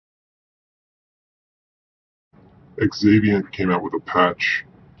Xavier came out with a patch.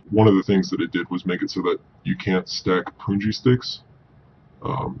 One of the things that it did was make it so that you can't stack punji sticks.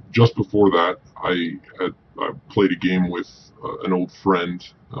 Just before that, I played a game with an old friend.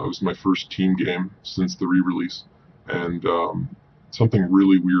 It was my first team game since the re-release, and something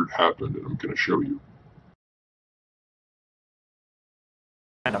really weird happened, and I'm going to show you.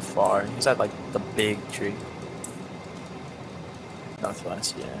 Kind of far. He's at like the big tree.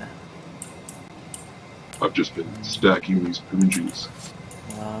 Northwest, yeah. I've just been stacking these punjis.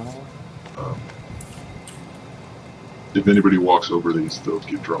 Wow. If anybody walks over these, they'll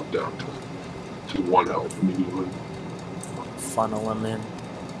get dropped down to 1 health immediately. Funnel them in.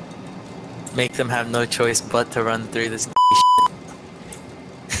 Make them have no choice but to run through this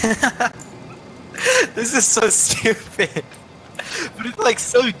shit. This is so stupid. But it's like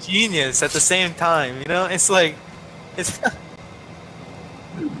so genius at the same time, you know? It's like, it's...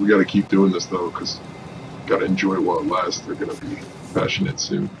 We gotta keep doing this though, because gotta enjoy it while it lasts. They're gonna be patching it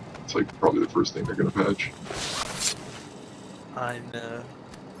soon. It's like probably the first thing they're gonna patch. I know.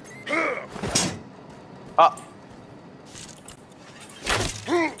 Oh!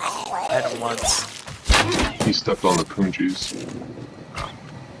 I had him once. He stepped on the punjis.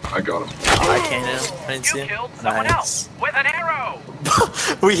 I got him. I can't hit him. I didn't see him. Killed someone else with an arrow.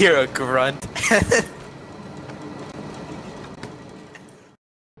 We hear a grunt.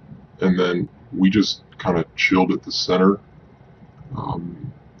 And then we just kind of chilled at the center,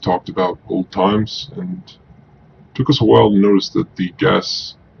 talked about old times, and took us a while to notice that the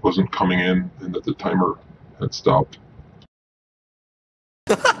gas wasn't coming in and that the timer had stopped.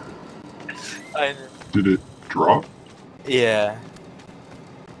 I know. Did it drop? Yeah.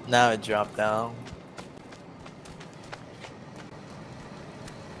 Now it dropped down.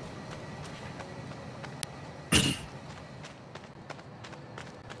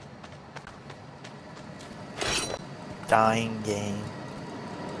 Dying game.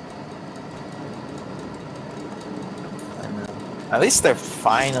 I know. At least they're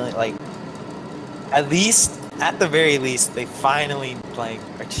finally like. At the very least, they finally like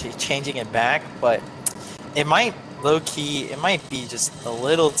are changing it back. But it might low key. It might be just a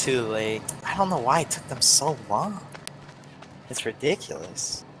little too late. I don't know why it took them so long. It's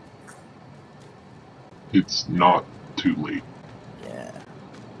ridiculous. It's not too late. Yeah.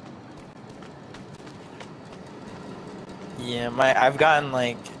 Yeah, I've gotten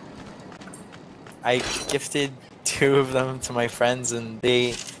like, I gifted 2 of them to my friends and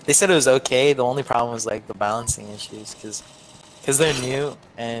they said it was okay. The only problem was like the balancing issues because they're new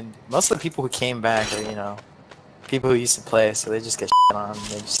and most of the people who came back are, you know, people who used to play, so they just get shit on.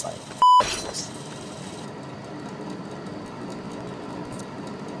 They're just like, this.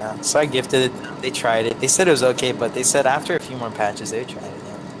 Yeah, so I gifted it. They tried it. They said it was okay, but they said after a few more patches they would try it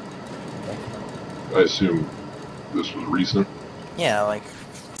again. I assume this was recent? Yeah, like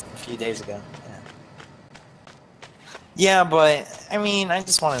a few days ago. Yeah. Yeah, but I mean, I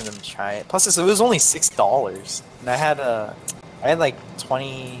just wanted them to try it. Plus, it was only $6, and I had like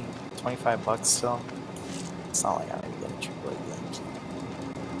 25 bucks still. It's not like I would get a triple games.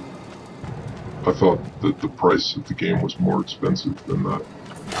 I thought that the price of the game was more expensive than that.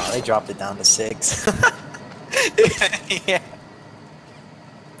 Oh, they dropped it down to 6. Yeah.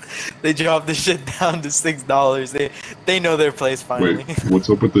 They dropped the shit down to $6. They know their place finally. Wait, what's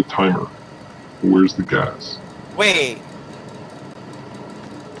up with the timer? Where's the gas? Wait.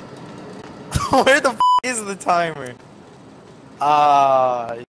 Where the f is the timer?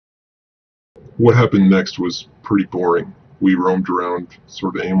 What happened next was pretty boring. We roamed around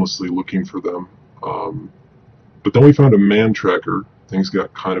sort of aimlessly looking for them. But then we found a man tracker. Things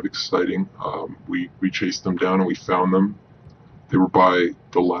got kind of exciting. We chased them down and we found them. They were by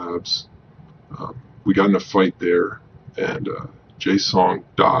the labs. We got in a fight there, and Jae-song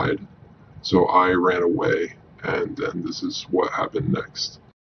died, so I ran away, and then this is what happened next.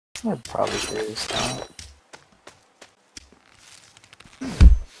 I'd probably curious now.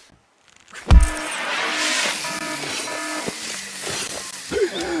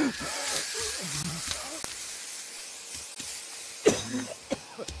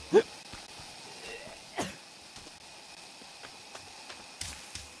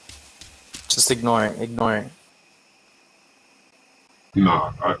 Just ignore it, ignore it.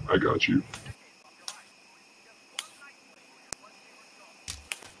 Nah, I got you.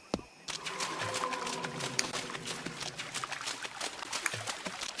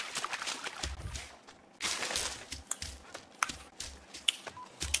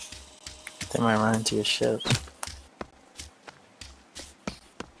 They might run into your ship.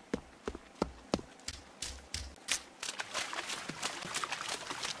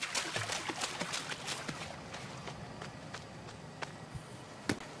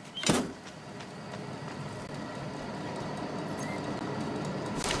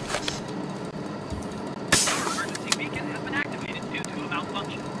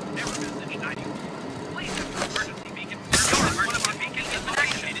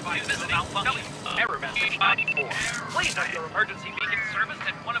 need your emergency beacon serviced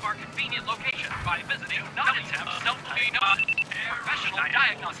at one of our convenient locations by visiting Professional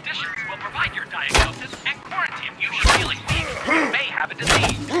diagnosticians will provide your diagnosis and quarantine you should feeling weak. You may have a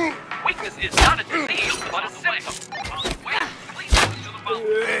disease. Weakness is not a disease, but a symptom. Wait,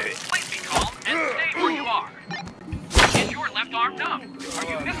 please be calm and stay where you are. Is your left arm numb? Are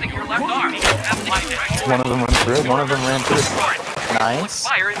you missing your left arm? One of them went through. One of them ran through. Nice.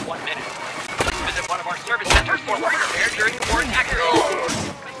 Expire in 1 minute. Please visit one of our service centers for quick repair during the war's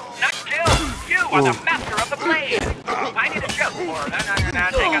accident. Not kill! You are the master of the blade! I need a joke for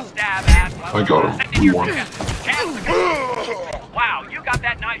take a stab at... I got him. We won. Wow, you got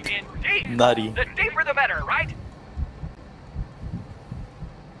that knife in deep! Nutty. The deeper the better, right?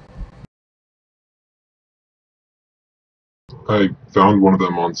 I found one of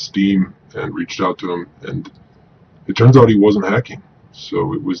them on Steam and reached out to him, and it turns out he wasn't hacking,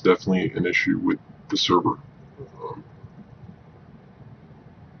 so it was definitely an issue with the server.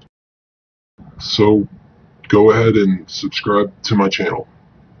 So go ahead and subscribe to my channel.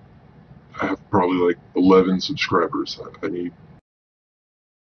 I have probably like 11 subscribers. I need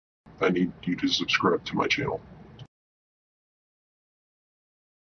you to subscribe to my channel.